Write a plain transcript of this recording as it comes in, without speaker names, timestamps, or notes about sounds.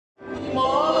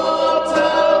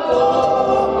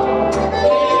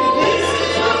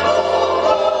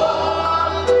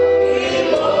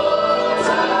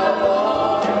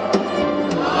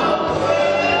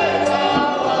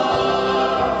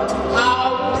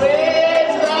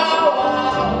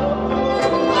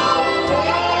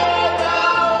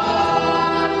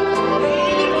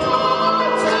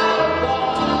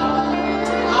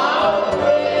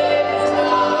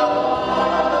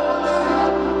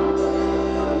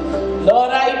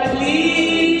Lord, I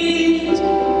plead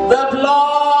the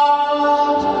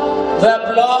blood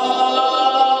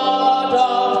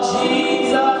of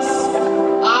Jesus.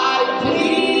 I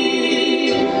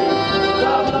plead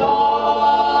the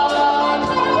blood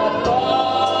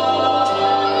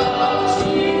of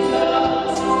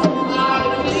Jesus. I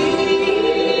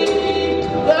plead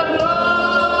the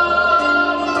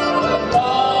blood of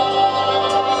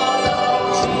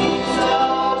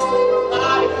Jesus. I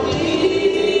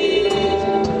plead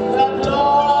the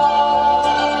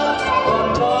blood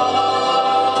of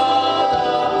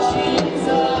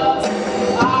Jesus.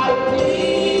 I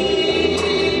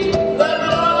plead the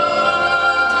blood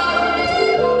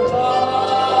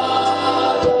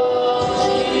of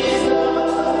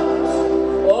Jesus.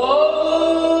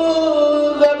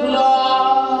 Oh, the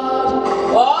blood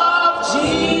of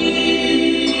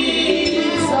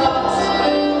Jesus.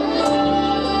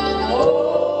 Oh,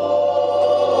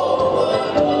 the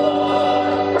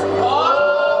blood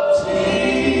of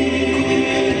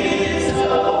Jesus.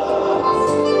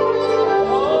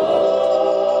 Oh,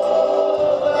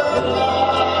 the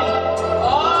blood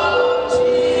of Jesus.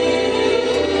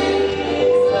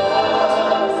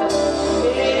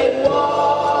 It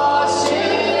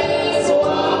washes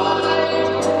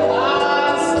white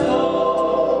as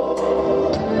snow.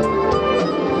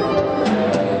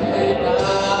 And I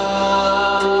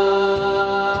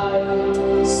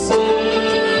see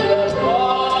the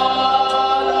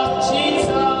blood of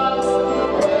Jesus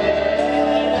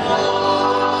when I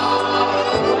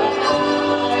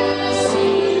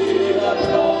see the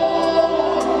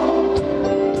blood.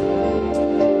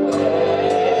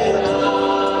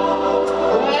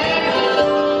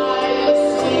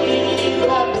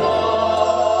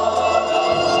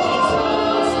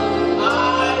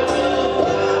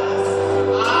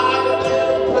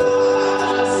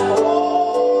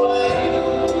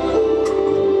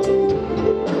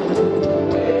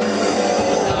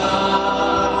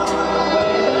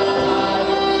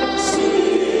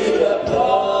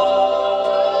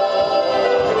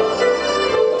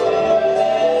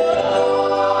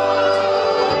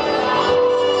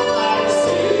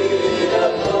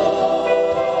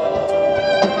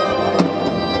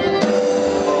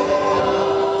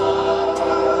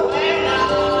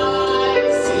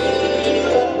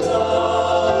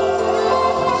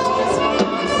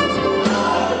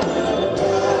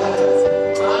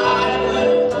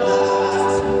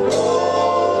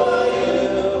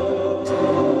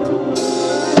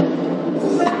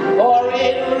 For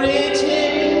it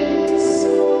reaches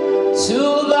to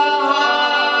the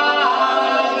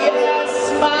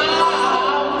highest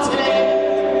mountain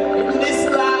in this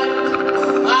land,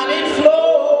 and it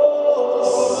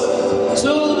flows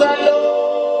to the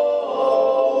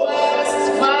lowest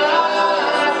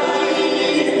valley.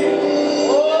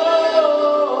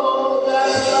 Oh, the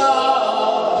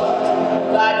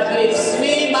blood that gives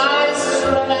me my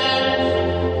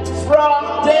strength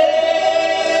from day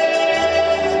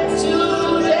to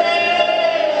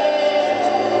day,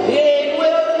 it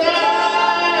will never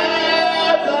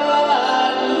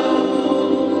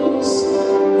lose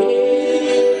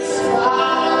its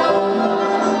power,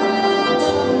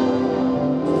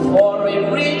 for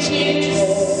it reaches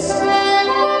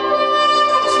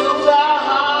to the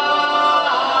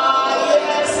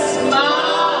highest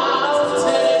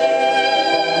mountain,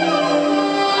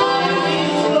 and it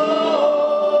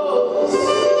flows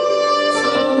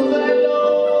to the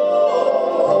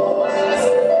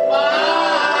lowest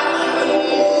valley.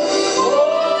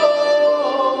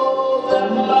 Oh, the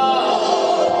blood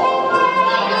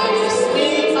that gives me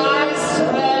my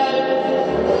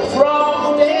strength from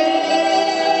day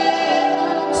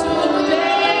to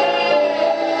day,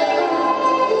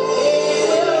 it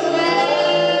will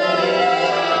never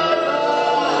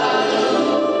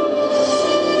lose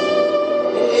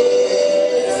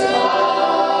its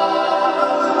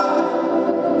power.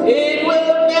 It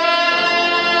will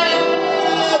never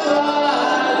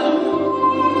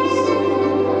lose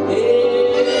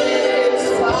its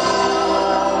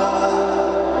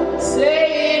power.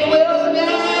 Say it will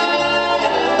never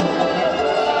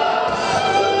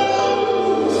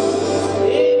lose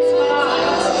its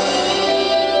power.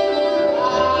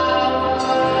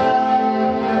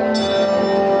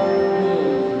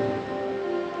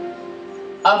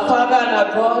 Our Father and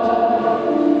our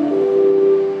God,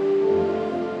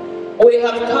 we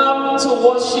have come to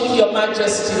worship your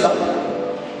Majesty, Lord.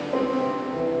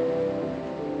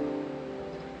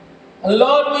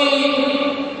 Lord, we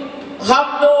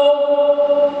have no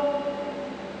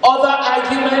other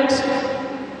argument,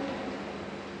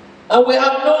 and we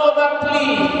have no other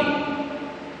plea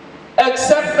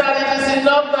except that it is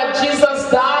enough that Jesus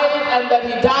died and that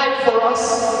he died for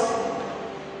us.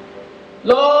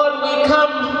 Lord, we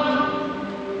come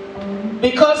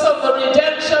because of the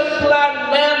redemption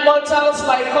plan. Mere mortals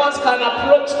like us can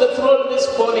approach the throne this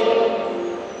morning.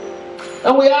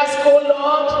 And we ask, oh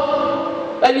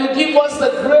Lord, that you give us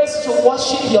the grace to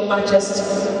worship your majesty.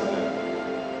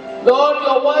 Lord,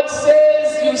 your word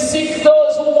says you seek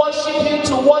those who worship you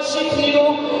to worship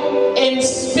you in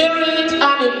spirit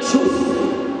and in truth.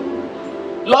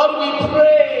 Lord, we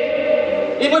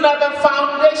pray, even at the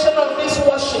foundation of this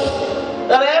worship,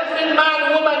 that every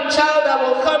man, woman, child that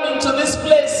will come into this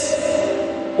place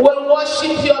will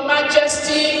worship your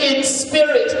majesty in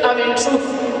spirit and in truth.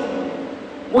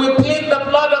 We plead the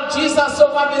blood of Jesus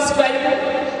over this venue.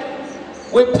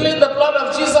 We plead the blood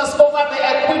of Jesus over the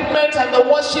equipment and the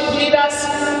worship leaders,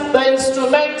 the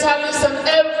instrumentalists, and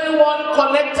everyone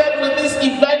connected with this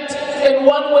event in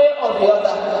one way or the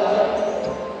other.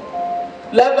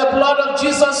 Let the blood of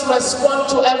Jesus respond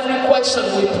to every question,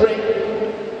 we pray.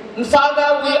 And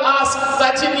Father, we ask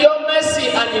that in your mercy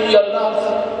and in your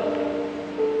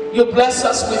love, you bless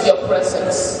us with your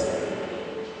presence.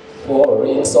 For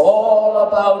it's all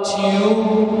about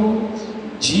you,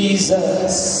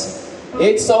 Jesus.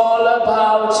 It's all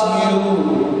about you.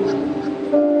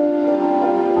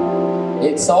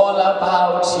 It's all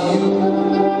about you,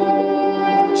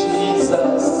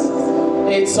 Jesus.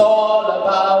 It's all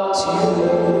about you.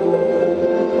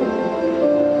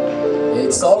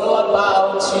 It's all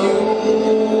about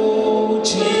you,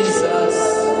 Jesus.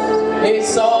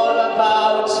 It's all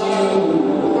about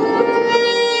you.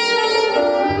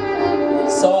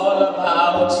 It's all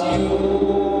about you,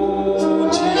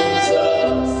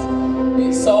 Jesus.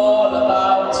 It's all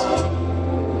about you.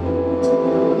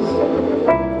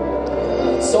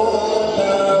 It's all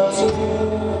about you,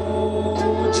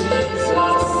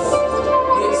 Jesus.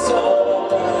 It's all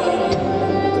about you.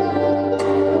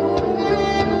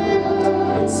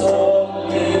 It's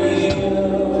only you,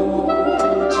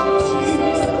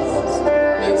 Jesus.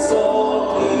 It's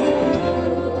only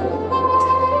you.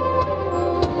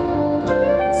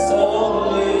 It's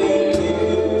only you,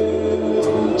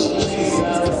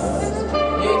 Jesus.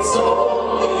 It's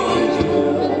only you.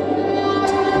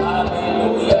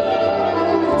 Hallelujah.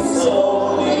 It's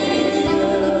only you,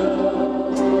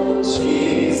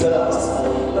 Jesus.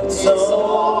 It's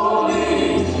only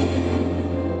you.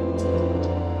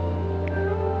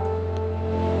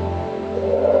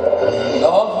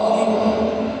 Love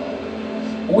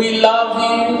you. We love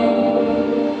you.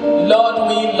 Lord,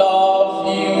 we love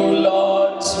you,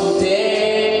 Lord,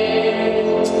 today.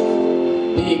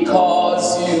 Because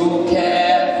you